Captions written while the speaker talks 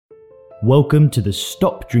Welcome to the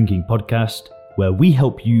Stop Drinking Podcast, where we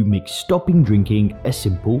help you make stopping drinking a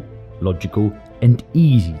simple, logical, and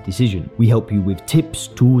easy decision. We help you with tips,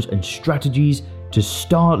 tools, and strategies to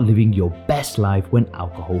start living your best life when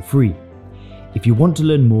alcohol-free. If you want to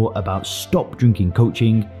learn more about stop drinking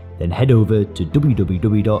coaching, then head over to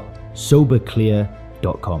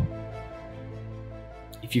www.soberclear.com.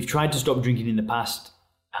 If you've tried to stop drinking in the past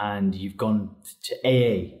and you've gone to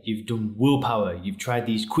AA, you've done willpower, you've tried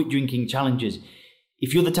these quit drinking challenges,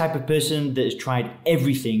 if you're the type of person that has tried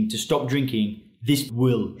everything to stop drinking, this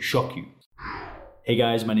will shock you. Hey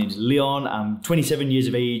guys, my name is Leon. I'm 27 years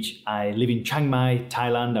of age. I live in Chiang Mai,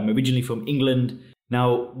 Thailand. I'm originally from England.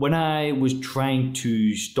 Now, when I was trying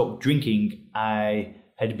to stop drinking, I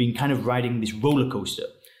had been kind of riding this roller coaster.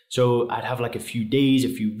 So I'd have like a few days, a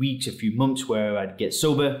few weeks, a few months where I'd get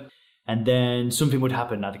sober, and then something would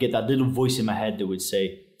happen. I'd get that little voice in my head that would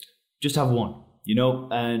say, just have one, you know?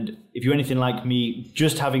 And if you're anything like me,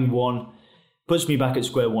 just having one puts me back at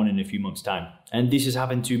square one in a few months' time. And this has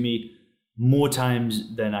happened to me more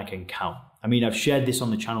times than I can count. I mean, I've shared this on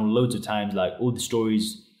the channel loads of times, like all the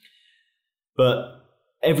stories, but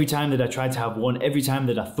every time that I tried to have one, every time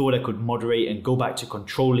that I thought I could moderate and go back to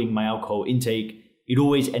controlling my alcohol intake, it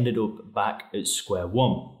always ended up back at square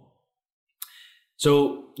one.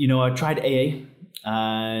 So, you know, I tried AA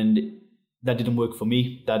and that didn't work for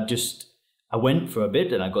me. I went for a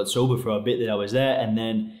bit and I got sober for a bit that I was there. And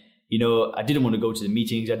then, you know, I didn't want to go to the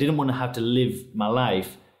meetings. I didn't want to have to live my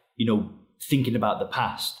life, you know, thinking about the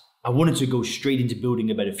past. I wanted to go straight into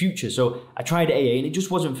building a better future. So I tried AA and it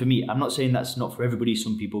just wasn't for me. I'm not saying that's not for everybody.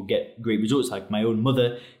 Some people get great results. Like my own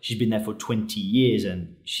mother, she's been there for 20 years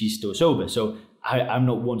and she's still sober. So I'm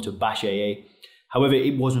not one to bash AA. However,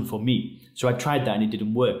 it wasn't for me. So I tried that and it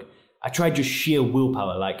didn't work. I tried just sheer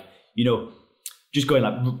willpower, like, you know, just going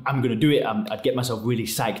like, I'm going to do it. I'd get myself really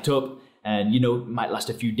psyched up and, you know, it might last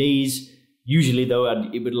a few days. Usually though,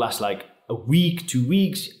 it would last like a week, 2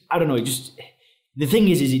 weeks. I don't know. The thing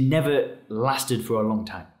is it never lasted for a long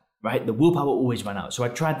time, right? The willpower always ran out. So I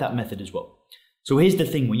tried that method as well. So here's the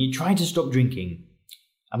thing. When you try to stop drinking,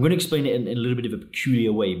 I'm going to explain it in a little bit of a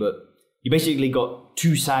peculiar way, but you basically got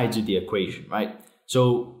two sides of the equation, right?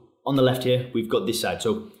 So on the left here, we've got this side.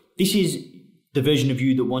 So this is the version of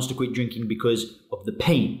you that wants to quit drinking because of the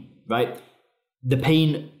pain, right? The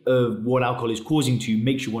pain of what alcohol is causing to you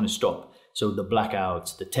makes you want to stop. So the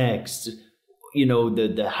blackouts, the texts, you know,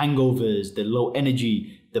 the hangovers, the low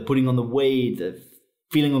energy, the putting on the weight, the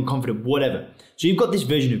feeling unconfident, whatever. So you've got this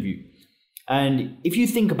version of you. And if you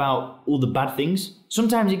think about all the bad things,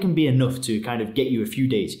 sometimes it can be enough to kind of get you a few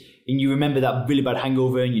days. And you remember that really bad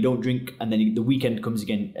hangover and you don't drink and then the weekend comes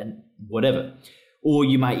again and whatever. Or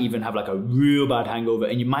you might even have like a real bad hangover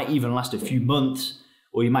and you might even last a few months,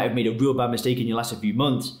 or you might have made a real bad mistake and you last a few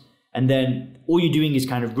months. And then all you're doing is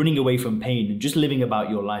kind of running away from pain and just living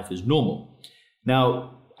about your life as normal.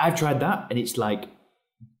 Now, I've tried that and it's like,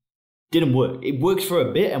 didn't work. It works for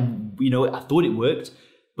a bit and, you know, I thought it worked,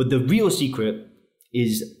 but the real secret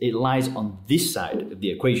is it lies on this side of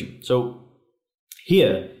the equation. So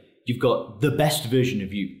here, you've got the best version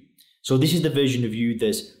of you. So this is the version of you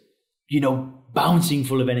that's, you know, bouncing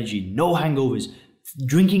full of energy, no hangovers.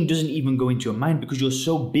 Drinking doesn't even go into your mind because you're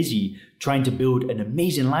so busy trying to build an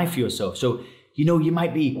amazing life for yourself. So, you know, you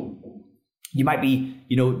might be, you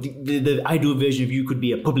know, the ideal version of you could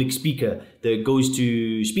be a public speaker that goes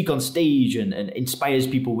to speak on stage and inspires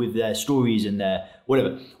people with their stories and their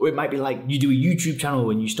whatever. Or it might be like you do a YouTube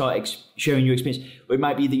channel and you start sharing your experience. Or it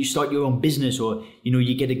might be that you start your own business, or, you know,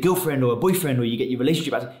 you get a girlfriend or a boyfriend, or you get your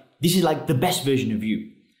relationship. This is like the best version of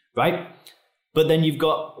you, right? But then you've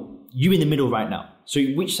got you in the middle right now. So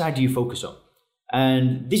which side do you focus on?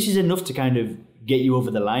 And this is enough to kind of get you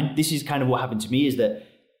over the line. This is kind of what happened to me, is that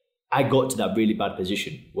I got to that really bad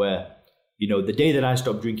position where, you know, the day that I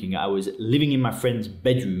stopped drinking, I was living in my friend's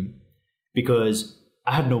bedroom because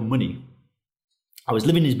I had no money. I was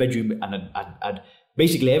living in his bedroom and I'd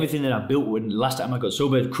basically everything that I built when last time I got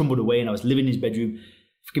sober had crumbled away, and I was living in his bedroom,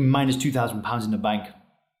 freaking minus £2,000 in the bank,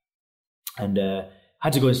 and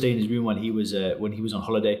had to go and stay in his room when he was on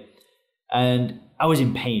holiday, and I was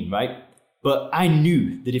in pain, right? But I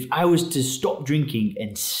knew that if I was to stop drinking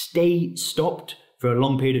and stay stopped for a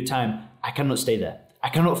long period of time, I cannot stay there. I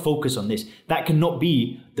cannot focus on this. That cannot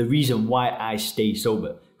be the reason why I stay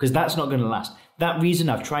sober, because that's not going to last. That reason,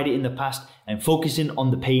 I've tried it in the past, and focusing on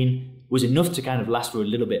the pain was enough to kind of last for a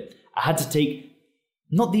little bit. I had to take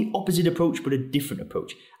not the opposite approach, but a different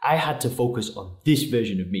approach. I had to focus on this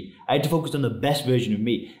version of me. I had to focus on the best version of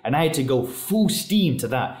me, and I had to go full steam to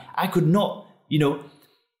that. I could not, you know,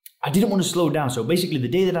 I didn't want to slow down. So basically the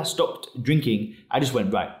day that I stopped drinking, I just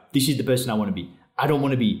went, right, this is the person I want to be. I don't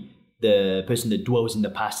want to be the person that dwells in the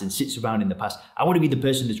past and sits around in the past. I want to be the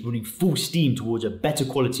person that's running full steam towards a better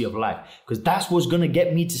quality of life, because that's what's going to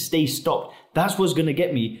get me to stay stopped. That's what's going to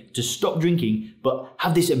get me to stop drinking, but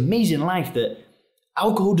have this amazing life that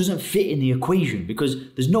alcohol doesn't fit in the equation, because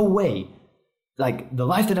there's no way, like the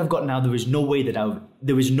life that I've got now, there is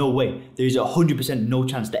 100% no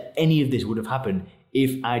chance that any of this would have happened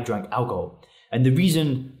if I drank alcohol. And the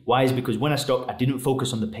reason why is because when I stopped, I didn't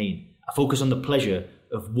focus on the pain. I focused on the pleasure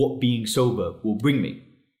of what being sober will bring me.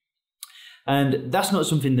 And that's not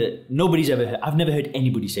something that nobody's ever heard. I've never heard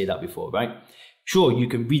anybody say that before, right? Sure, you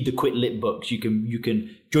can read the Quit Lit books, you can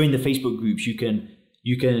join the Facebook groups, you can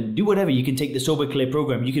do whatever, you can take the Sober Clear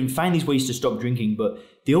program, you can find these ways to stop drinking, but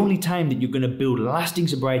the only time that you're going to build lasting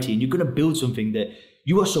sobriety and you're going to build something that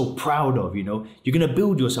you are so proud of, you're going to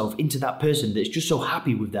build yourself into that person that's just so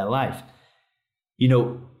happy with their life.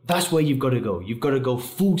 That's where you've got to go. You've got to go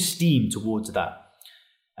full steam towards that.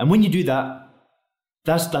 And when you do that,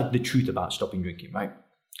 that's like the truth about stopping drinking, right?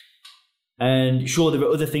 And sure, there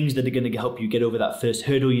are other things that are going to help you get over that first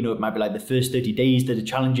hurdle. It might be like the first 30 days that are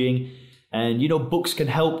challenging. And, books can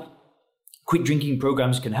help. Quit drinking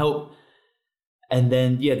programs can help. And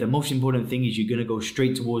then, the most important thing is you're going to go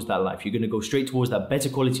straight towards that life. You're going to go straight towards that better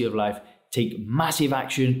quality of life, take massive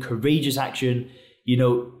action, courageous action,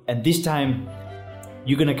 and this time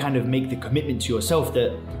you're going to kind of make the commitment to yourself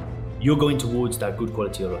that you're going towards that good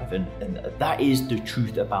quality of life. And that is the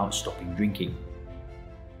truth about stopping drinking.